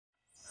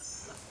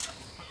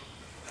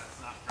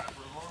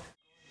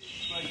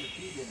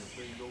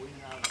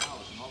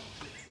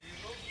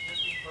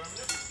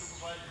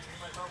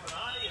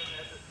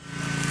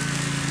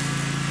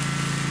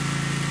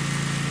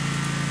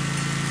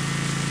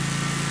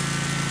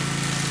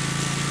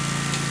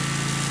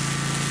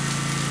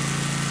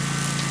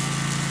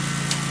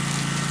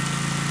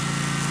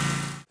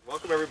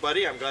Welcome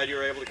everybody. I'm glad you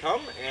were able to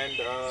come, and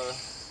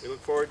we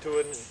look forward to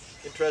an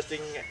interesting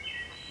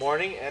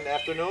morning and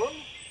afternoon.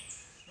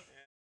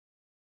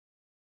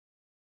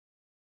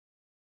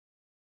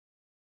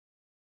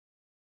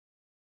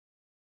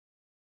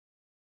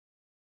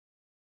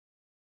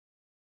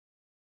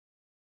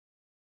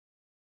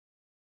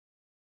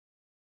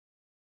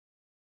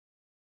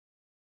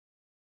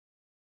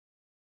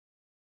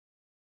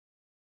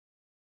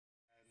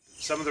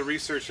 Some of the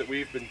research that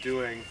we've been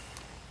doing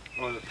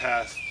over the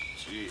past,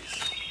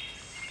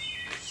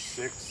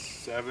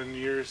 6-7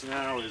 years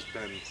now has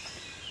been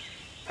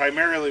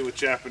primarily with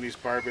Japanese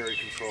Barberry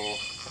control.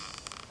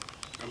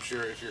 I'm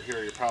sure if you're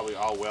here, you're probably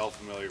all well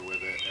familiar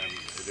with it, and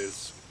it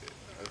is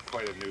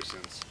quite a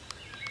nuisance,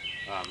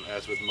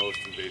 as with most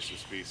invasive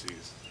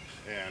species.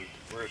 And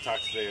we're going to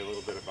talk today a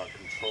little bit about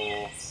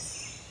control,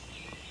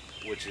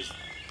 which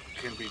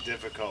can be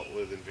difficult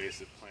with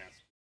invasive plants.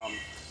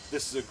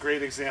 This is a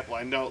great example.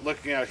 I know,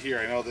 looking out here,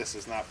 I know this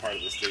is not part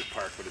of the state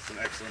park, but it's an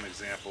excellent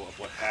example of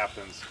what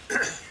happens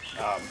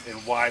and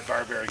why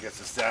Barberry gets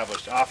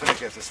established. Often it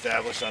gets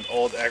established on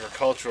old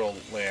agricultural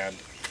land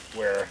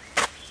where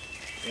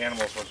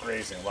animals were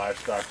grazing,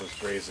 livestock was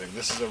grazing.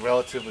 This is a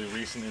relatively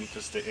recent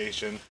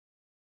infestation.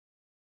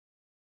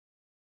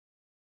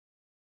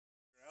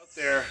 Out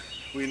there,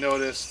 we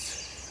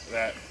noticed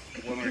that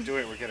when we're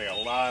doing it, we're getting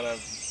a lot of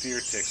deer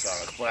ticks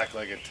on us,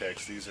 black-legged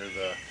ticks. These are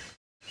the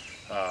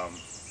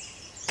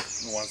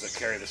ones that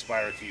carry the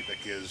spirochete that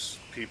gives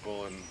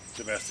people and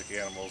domestic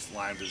animals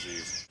Lyme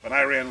disease. When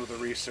I ran with the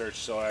research,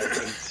 so I've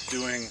been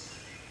doing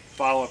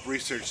follow-up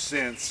research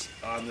since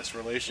on this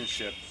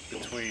relationship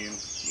between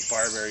the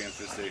Barberry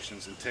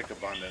infestations and tick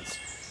abundance.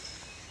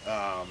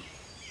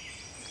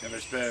 And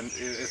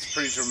it's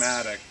pretty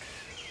dramatic,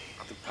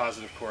 the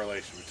positive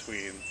correlation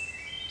between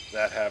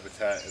that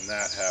habitat and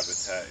that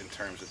habitat in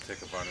terms of tick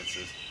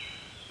abundances.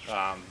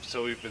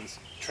 So we've been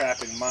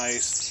trapping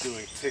mice,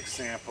 doing tick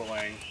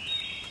sampling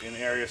in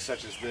areas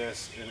such as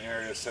this, in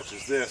areas such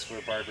as this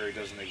where Barberry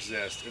doesn't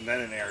exist, and then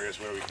in areas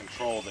where we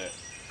controlled it.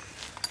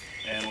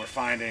 And we're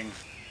finding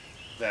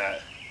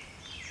that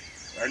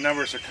our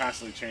numbers are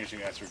constantly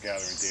changing as we're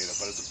gathering data,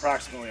 but it's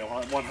approximately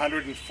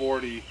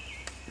 140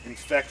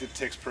 infected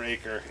ticks per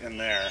acre in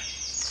there,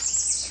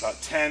 about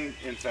 10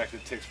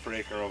 infected ticks per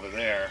acre over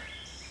there.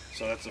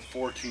 So that's a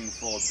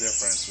 14-fold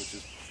difference, which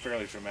is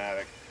fairly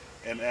dramatic.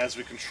 And as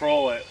we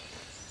control it,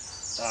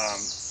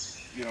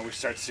 we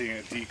start seeing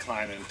a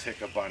decline in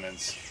tick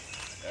abundance,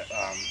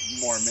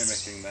 more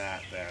mimicking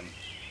that than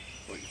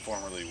what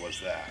formerly was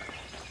that.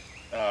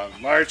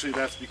 Largely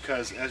that's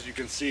because, as you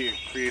can see, it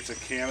creates a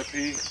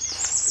canopy.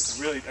 It's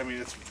really,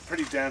 it's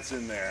pretty dense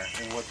in there,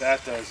 and what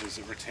that does is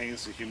it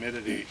retains the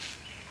humidity.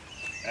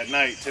 At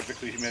night,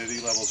 typically humidity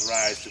levels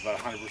rise to about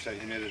 100%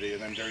 humidity,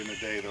 and then during the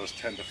day those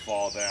tend to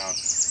fall down.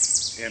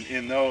 And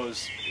in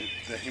those,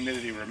 the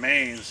humidity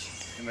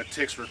remains, and the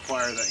ticks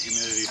require that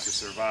humidity to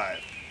survive.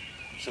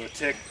 So a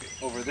tick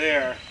over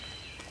there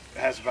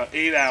has about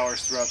 8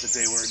 hours throughout the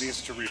day where it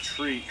needs to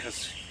retreat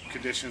because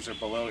conditions are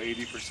below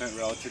 80%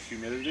 relative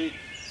humidity.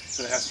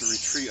 So it has to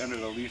retreat under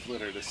the leaf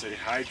litter to stay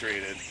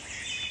hydrated.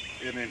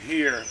 And in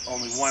here,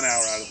 only 1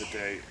 hour out of the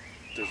day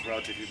does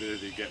relative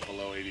humidity get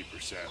below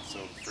 80%.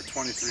 So for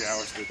 23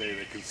 hours of the day,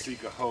 they can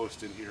seek a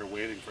host in here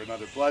waiting for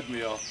another blood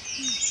meal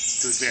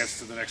to advance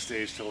to the next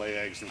stage to lay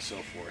eggs and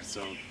so forth.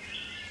 So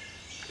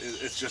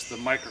it's just the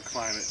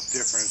microclimate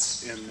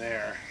difference in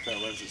there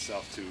that lends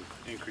itself to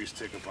increased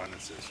tick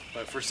abundances.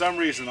 But for some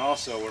reason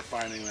also we're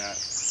finding that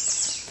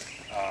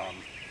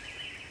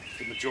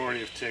the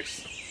majority of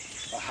ticks,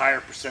 a higher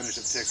percentage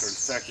of ticks are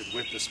infected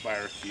with the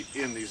spirochete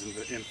in these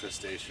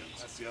infestations.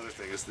 That's the other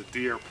thing, is the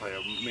deer play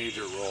a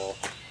major role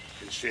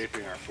in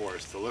shaping our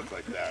forests to look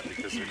like that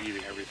because they're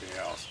eating everything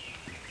else.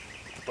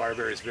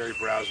 Barberry is very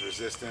browse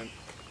resistant.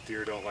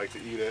 Deer don't like to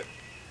eat it.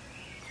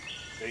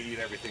 They eat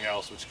everything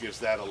else, which gives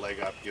that a leg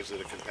up, gives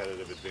it a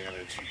competitive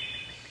advantage.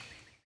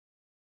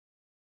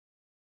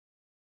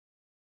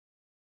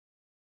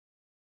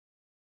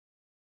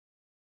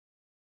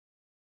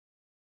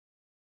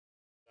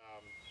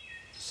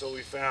 So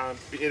we found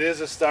it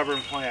is a stubborn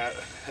plant,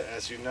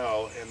 as you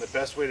know, and the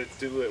best way to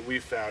do it, we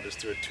found, is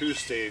through a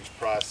two-stage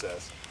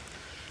process.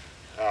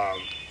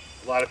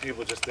 A lot of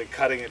people just think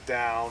cutting it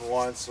down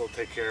once will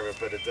take care of it,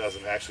 but it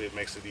doesn't. Actually, it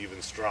makes it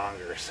even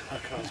stronger, so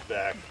it comes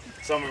back.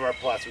 Some of our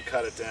plots, we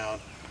cut it down.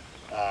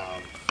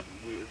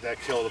 That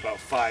killed about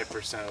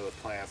 5% of the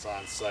plants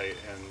on site,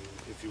 and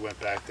if you went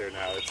back there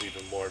now, it's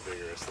even more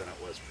vigorous than it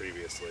was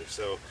previously.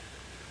 So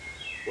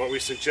what we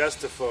suggest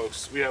to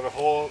folks, we have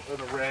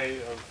an array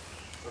of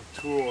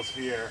tools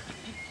here,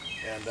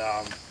 and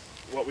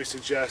what we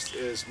suggest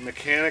is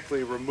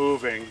mechanically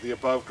removing the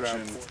above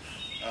ground.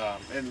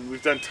 And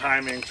we've done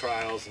timing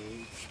trials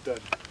and done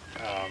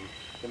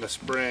in the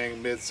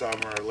spring,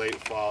 midsummer, late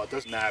fall. It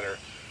doesn't matter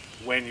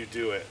when you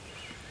do it,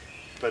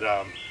 but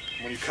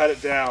when you cut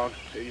it down,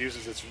 it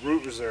uses its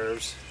root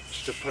reserves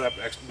to put up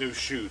new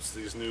shoots.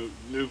 These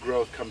new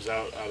growth comes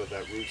out of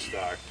that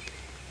rootstock,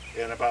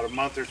 and about a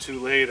month or two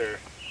later,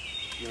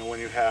 you know,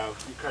 when you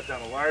cut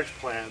down a large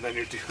plant, then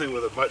you're dealing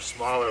with a much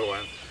smaller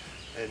one,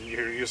 and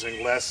you're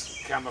using less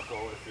chemical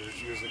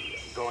if you're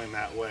going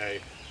that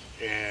way,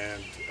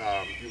 and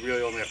you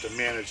really only have to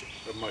manage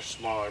a much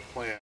smaller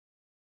plant.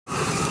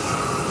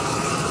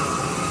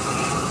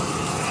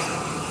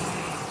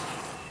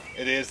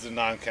 It is the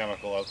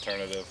non-chemical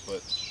alternative,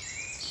 but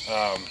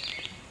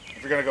if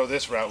you're going to go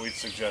this route, we'd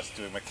suggest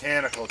doing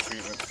mechanical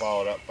treatment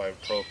followed up by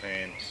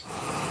propane.